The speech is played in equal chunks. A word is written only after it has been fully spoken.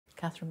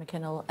Catherine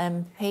McKinnell,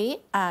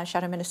 MP,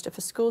 Shadow Minister for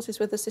Schools, who's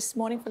with us this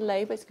morning for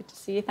Labour. It's good to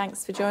see you.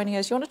 Thanks for joining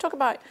us. You want to talk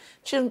about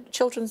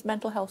children's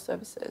mental health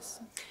services?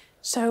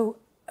 So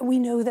we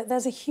know that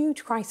there's a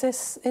huge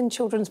crisis in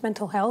children's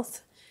mental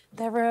health.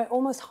 There are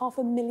almost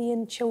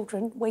 500,000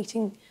 children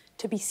waiting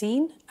to be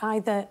seen,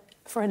 either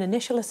for an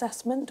initial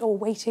assessment or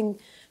waiting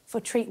for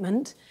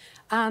treatment.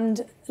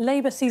 And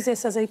Labour sees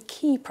this as a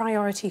key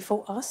priority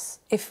for us,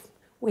 if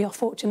we are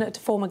fortunate to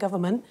form a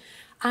government.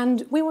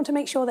 And we want to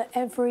make sure that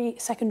every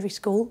secondary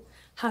school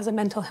has a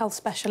mental health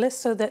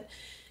specialist so that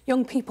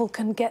young people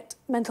can get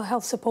mental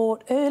health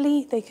support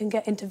early, they can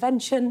get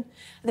intervention,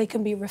 they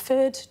can be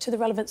referred to the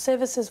relevant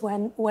services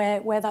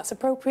where that's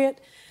appropriate.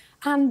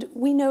 And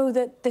we know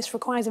that this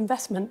requires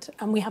investment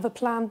and we have a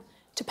plan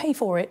to pay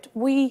for it.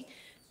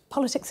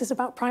 Politics is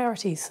about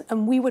priorities,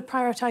 and we would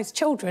prioritise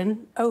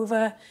children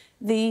over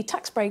the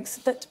tax breaks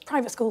that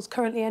private schools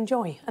currently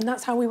enjoy. And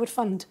that's how we would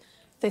fund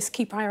this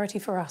key priority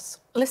for us.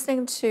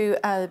 Listening to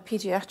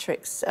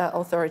paediatrics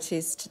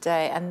authorities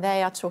today, and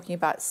they are talking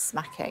about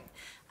smacking,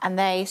 and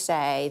they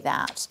say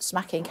that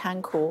smacking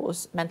can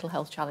cause mental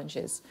health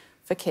challenges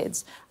for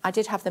kids. I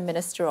did have the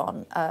Minister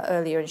on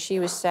earlier, and she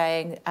was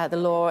saying the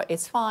law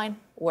is fine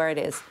where it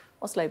is.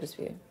 What's Labour's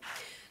view?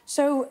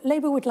 So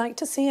Labour would like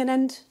to see an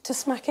end to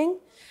smacking.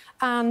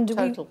 And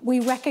we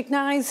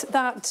recognise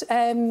that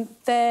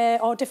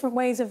there are different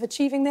ways of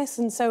achieving this,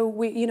 and so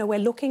we're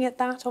looking at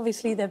that.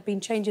 Obviously, there have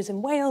been changes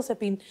in Wales, there have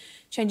been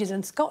changes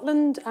in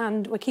Scotland,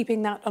 and we're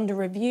keeping that under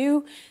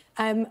review.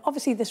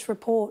 Obviously, this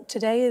report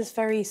today is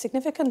very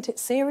significant.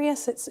 It's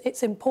serious.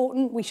 It's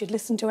important. We should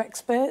listen to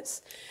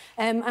experts.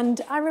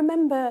 And I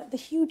remember the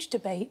huge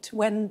debate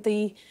when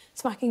the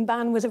smacking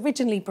ban was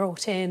originally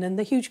brought in, and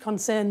the huge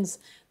concerns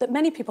that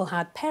many people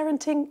had.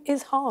 Parenting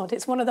is hard.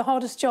 It's one of the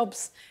hardest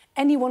jobs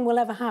anyone will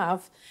ever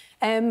have.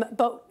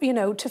 But,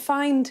 to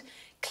find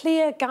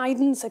clear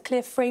guidance, a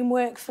clear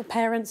framework for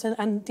parents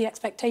and the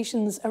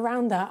expectations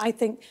around that, I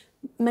think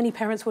many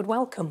parents would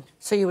welcome.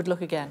 So you would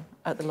look again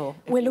at the law?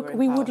 We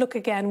would look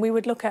again. We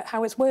would look at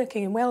how it's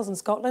working in Wales and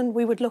Scotland.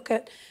 We would look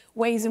at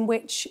ways in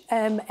which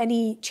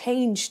any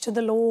change to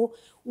the law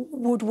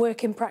would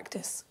work in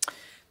practice.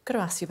 I've got to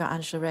ask you about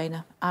Angela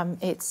Rayner.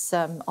 It's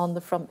on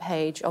the front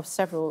page of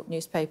several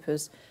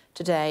newspapers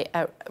today,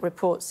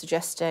 reports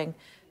suggesting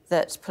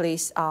that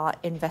police are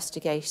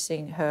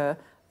investigating her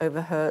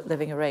over her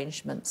living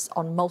arrangements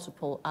on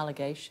multiple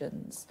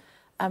allegations.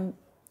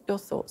 Your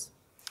thoughts?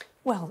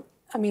 Well,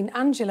 I mean,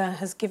 Angela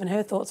has given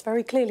her thoughts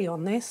very clearly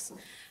on this,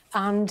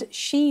 and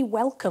she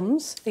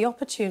welcomes the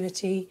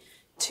opportunity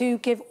to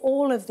give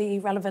all of the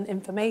relevant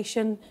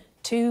information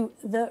to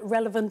the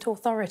relevant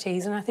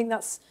authorities. And I think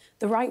that's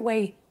the right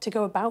way to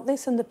go about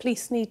this, and the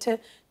police need to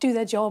do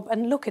their job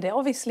and look at it.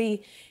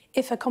 Obviously,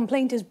 if a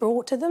complaint is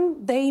brought to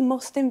them, they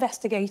must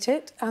investigate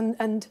it,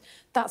 and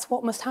that's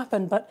what must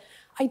happen. But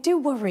I do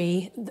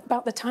worry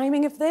about the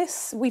timing of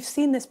this. We've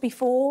seen this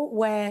before,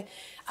 where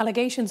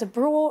allegations are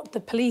brought, the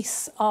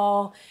police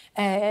are,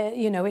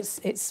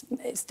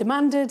 it's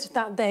demanded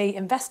that they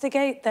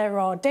investigate. There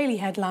are daily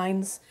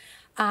headlines,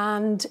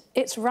 and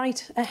it's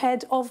right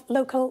ahead of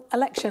local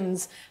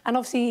elections. And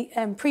obviously,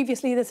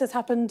 previously this has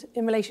happened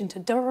in relation to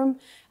Durham,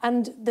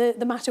 and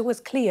the matter was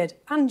cleared.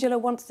 Angela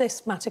wants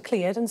this matter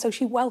cleared, and so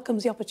she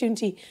welcomes the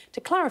opportunity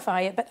to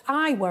clarify it. But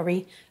I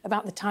worry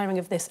about the timing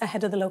of this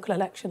ahead of the local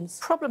elections.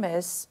 Problem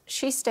is,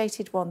 she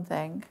stated one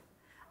thing.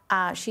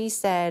 She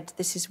said,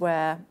 this is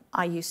where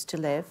I used to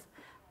live.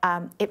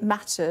 It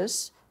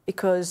matters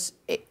because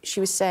she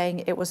was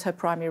saying it was her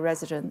primary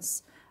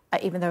residence,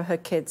 even though her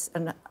kids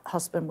and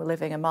husband were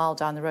living about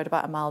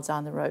a mile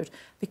down the road.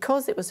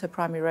 Because it was her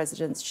primary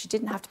residence, she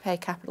didn't have to pay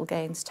capital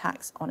gains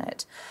tax on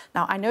it.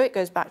 Now, I know it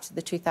goes back to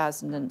the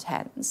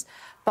 2010s,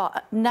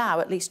 but now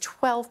at least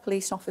 12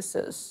 police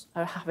officers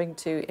are having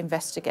to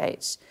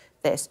investigate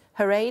this.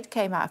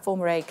 Her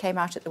former aide came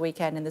out at the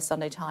weekend in the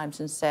Sunday Times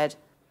and said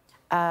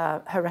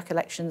her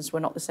recollections were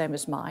not the same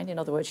as mine. In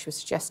other words, she was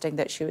suggesting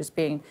that she was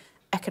being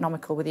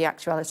economical with the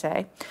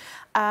actuality.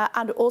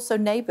 And also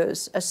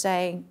neighbours are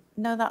saying,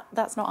 no,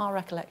 that's not our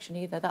recollection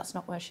either. That's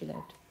not where she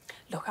lived.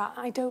 Look,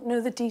 I don't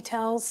know the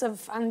details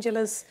of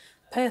Angela's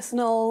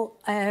personal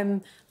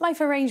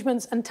life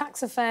arrangements and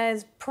tax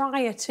affairs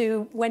prior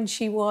to when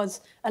she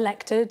was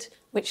elected,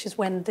 which is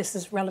when this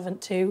is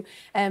relevant to,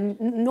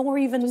 nor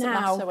even does now.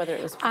 Does it matter whether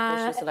it was before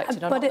she was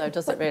elected or not, though,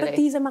 does it really? But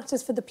these are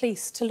matters for the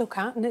police to look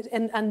at,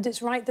 and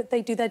it's right that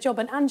they do their job.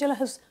 And Angela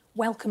has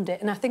welcomed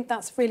it, and I think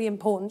that's really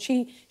important.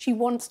 She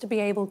wants to be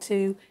able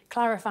to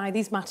clarify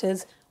these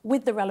matters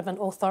with the relevant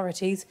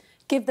authorities,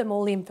 give them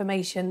all the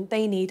information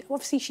they need.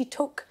 Obviously, she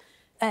took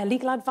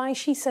legal advice.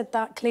 She said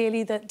that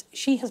clearly, that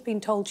she has been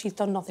told she's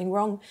done nothing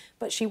wrong,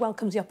 but she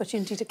welcomes the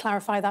opportunity to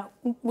clarify that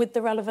with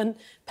the relevant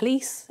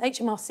police,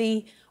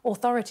 HMRC,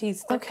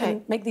 authorities that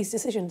can make these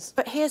decisions.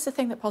 But here's the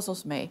thing that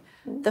puzzles me.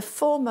 The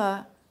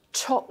former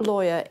top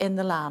lawyer in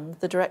the land,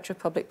 the Director of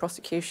Public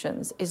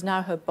Prosecutions, is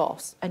now her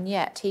boss, and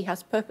yet he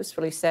has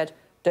purposefully said,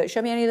 don't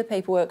show me any of the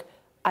paperwork,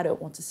 I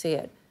don't want to see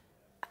it.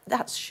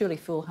 That's surely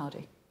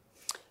foolhardy.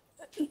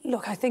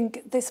 Look, I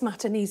think this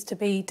matter needs to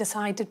be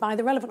decided by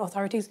the relevant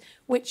authorities,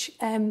 which,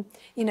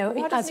 you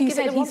know, as you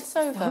said, he's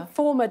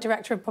former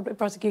Director of Public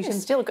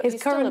Prosecutions.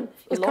 His current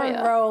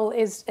role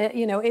is,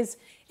 you know, is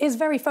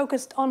very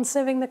focused on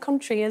serving the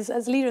country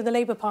as leader of the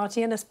Labour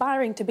Party and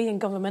aspiring to be in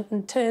government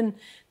and turn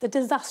the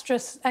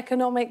disastrous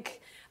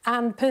economic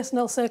and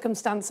personal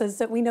circumstances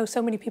that we know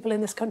so many people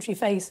in this country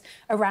face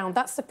around.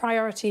 That's the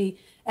priority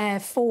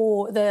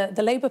for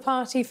the Labour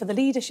Party, for the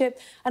leadership.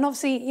 And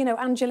obviously, you know,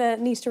 Angela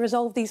needs to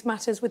resolve these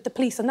matters with the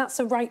police, and that's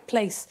the right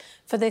place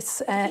for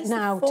this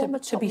now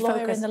to be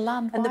focused.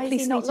 And the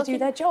police need to do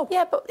their job.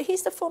 Yeah, but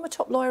he's the former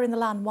top lawyer in the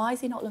land. Why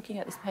is he not looking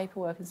at this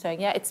paperwork and saying,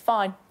 yeah, it's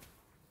fine?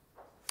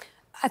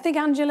 I think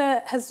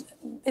Angela is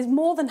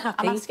more than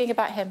happy. I'm asking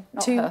about him,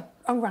 not her.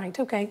 Oh, right,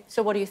 OK.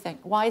 So what do you think?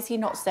 Why is he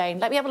not saying,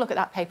 let me have a look at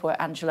that paperwork,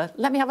 Angela.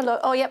 Let me have a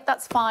look. Oh, yep,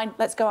 that's fine.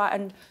 Let's go out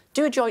and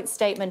do a joint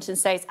statement and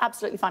say it's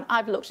absolutely fine.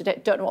 I've looked at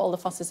it, don't know what all the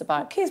fuss is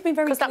about. Keir's been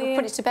very clear. Because that would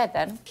put it to bed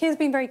then. Keir's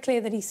been very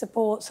clear that he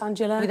supports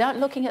Angela. Without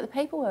looking at the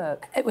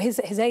paperwork. His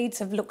aides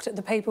have looked at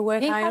the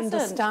paperwork, I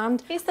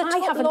understand. He's the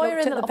top lawyer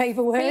in the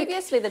paperwork.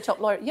 Previously the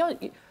top lawyer.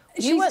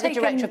 You were the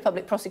Director of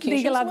Public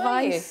Prosecutions, legal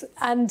advice,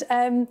 and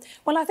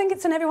well, I think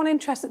it's in everyone's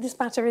interest that this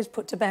matter is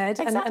put to bed,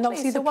 exactly. and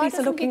obviously the police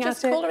are looking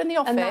at it. Call her in the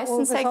office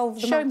and say,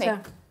 "Show me."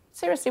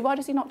 Seriously, why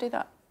does he not do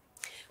that?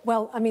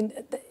 Well, I mean,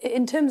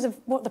 in terms of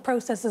what the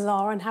processes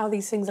are and how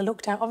these things are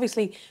looked at,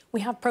 obviously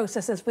we have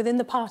processes within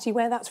the party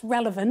where that's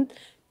relevant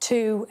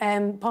to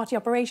party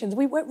operations.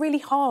 We work really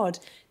hard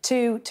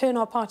to turn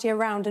our party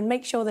around and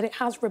make sure that it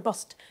has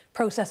robust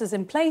processes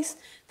in place,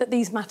 that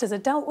these matters are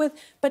dealt with.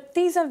 But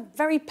these are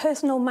very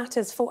personal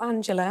matters for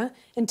Angela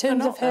in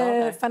terms of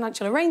her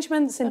financial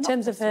arrangements, in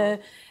terms of her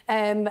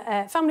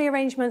family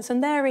arrangements,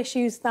 and their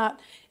issues that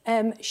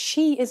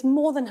she is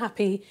more than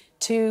happy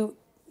to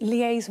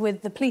liaise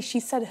with the police. She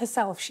said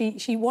herself,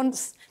 she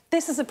wants,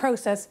 this is a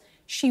process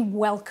she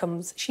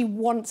welcomes. She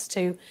wants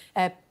to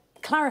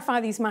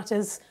clarify these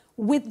matters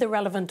with the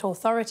relevant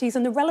authorities,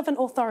 and the relevant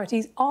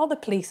authorities are the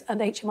police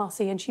and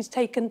HMRC, and she's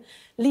taken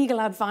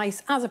legal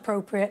advice as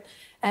appropriate,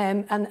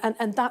 and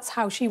that's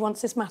how she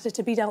wants this matter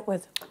to be dealt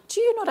with. Do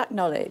you not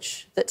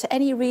acknowledge that to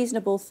any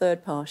reasonable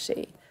third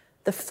party,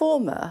 the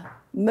former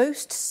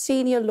most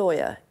senior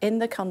lawyer in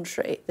the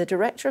country, the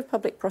Director of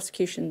Public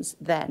Prosecutions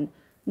then,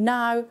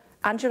 now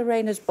Angela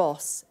Rayner's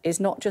boss, is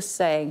not just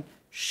saying,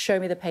 show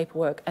me the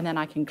paperwork and then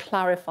I can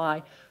clarify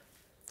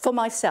for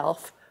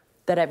myself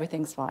that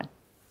everything's fine?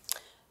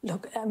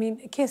 Look, I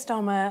mean, Keir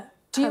Starmer...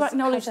 Do you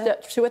acknowledge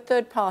that to a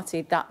third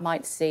party that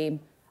might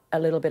seem a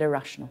little bit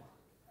irrational?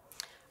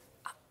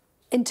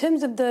 In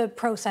terms of the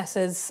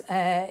processes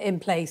in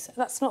place,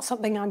 that's not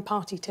something I'm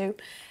party to. No,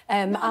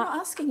 I'm not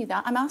asking you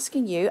that. I'm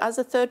asking you, as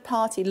a third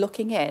party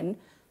looking in,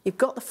 you've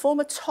got the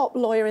former top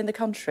lawyer in the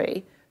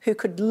country who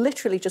could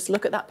literally just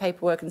look at that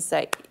paperwork and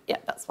say, yeah,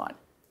 that's fine.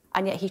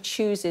 And yet he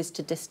chooses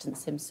to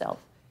distance himself.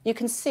 You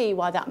can see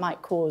why that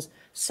might cause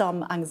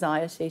some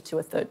anxiety to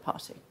a third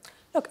party.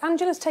 Look,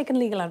 Angela's taken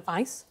legal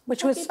advice,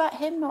 which was about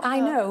him, not I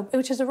her. Know,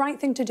 which is the right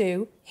thing to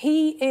do.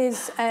 He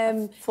is.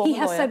 He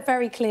has said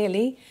very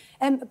clearly,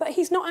 but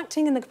he's not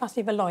acting in the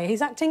capacity of a lawyer.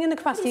 He's acting in the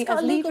capacity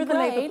as leader of the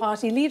Labour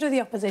Party, leader of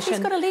the opposition.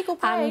 He's got a legal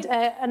brain,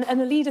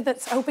 and a leader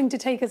that's hoping to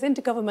take us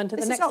into government at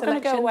the next election. This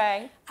is not going to go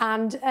away.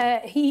 And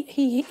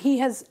he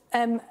has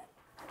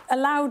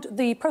allowed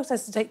the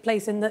process to take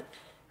place in that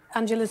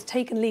Angela's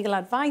taken legal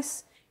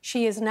advice.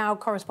 She is now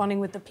corresponding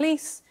with the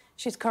police.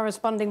 She's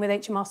corresponding with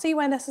HMRC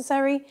where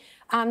necessary,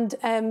 and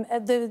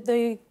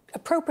the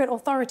appropriate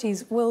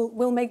authorities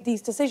will make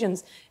these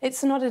decisions.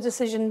 It's not a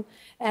decision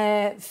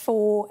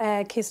for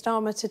Keir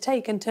Starmer to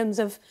take in terms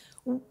of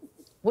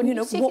what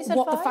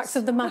the facts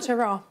of the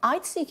matter are.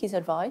 I'd seek his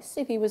advice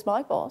if he was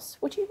my boss.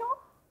 Would you not?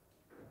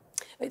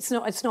 It's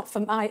not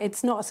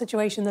a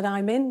situation that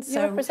I'm in. So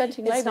you're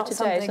representing Labour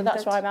today, so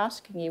that's why I'm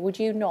asking you. Would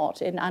you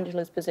not, in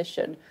Angela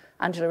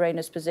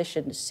Rayner's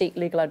position, seek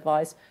legal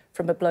advice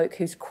from a bloke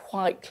who's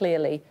quite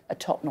clearly a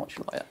top-notch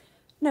lawyer?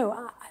 No,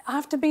 I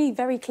have to be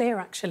very clear,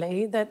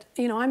 actually, that,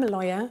 you know, I'm a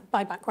lawyer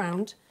by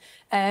background.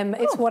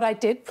 It's what I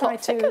did prior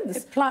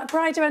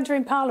to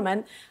entering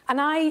Parliament. And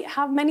I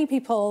have many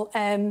people,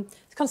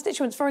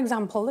 constituents, for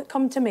example, that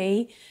come to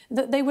me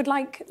that they would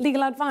like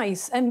legal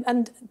advice.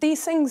 And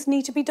these things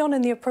need to be done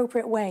in the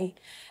appropriate way.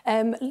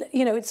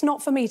 You know, it's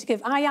not for me to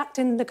give. I act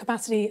in the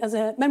capacity as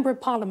a member of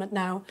Parliament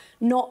now,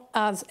 not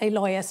as a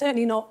lawyer,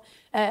 certainly not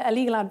a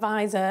legal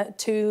advisor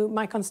to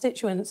my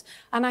constituents.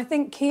 And I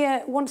think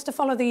Keir wants to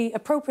follow the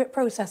appropriate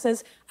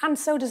processes, and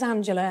so does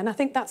Angela. And I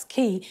think that's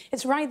key.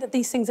 It's right that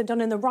these things are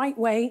done in the right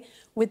way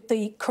with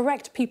the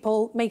correct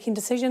people making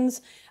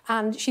decisions.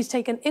 And she's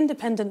taken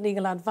independent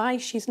legal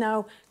advice. She's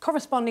now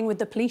corresponding with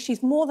the police.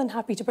 She's more than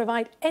happy to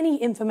provide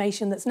any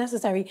information that's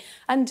necessary.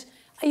 And,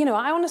 you know,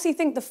 I honestly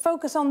think the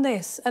focus on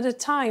this at a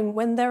time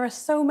when there are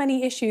so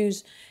many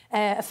issues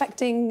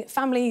affecting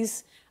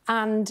families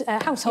and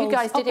households You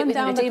guys did up it and with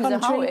down the Nadeem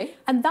country. Zahawi.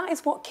 And that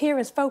is what Keir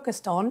is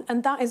focused on,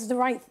 and that's the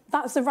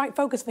right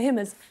focus for him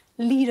as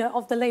leader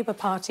of the Labour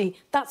Party.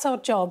 That's our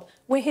job.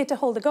 We're here to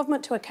hold the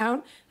government to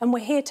account, and we're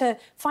here to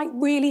fight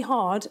really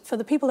hard for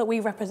the people that we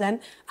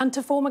represent and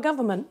to form a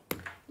government.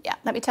 Yeah,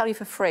 let me tell you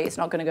for free, it's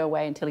not going to go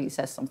away until he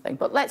says something.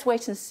 But let's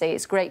wait and see.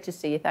 It's great to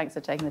see you. Thanks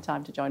for taking the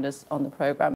time to join us on the programme.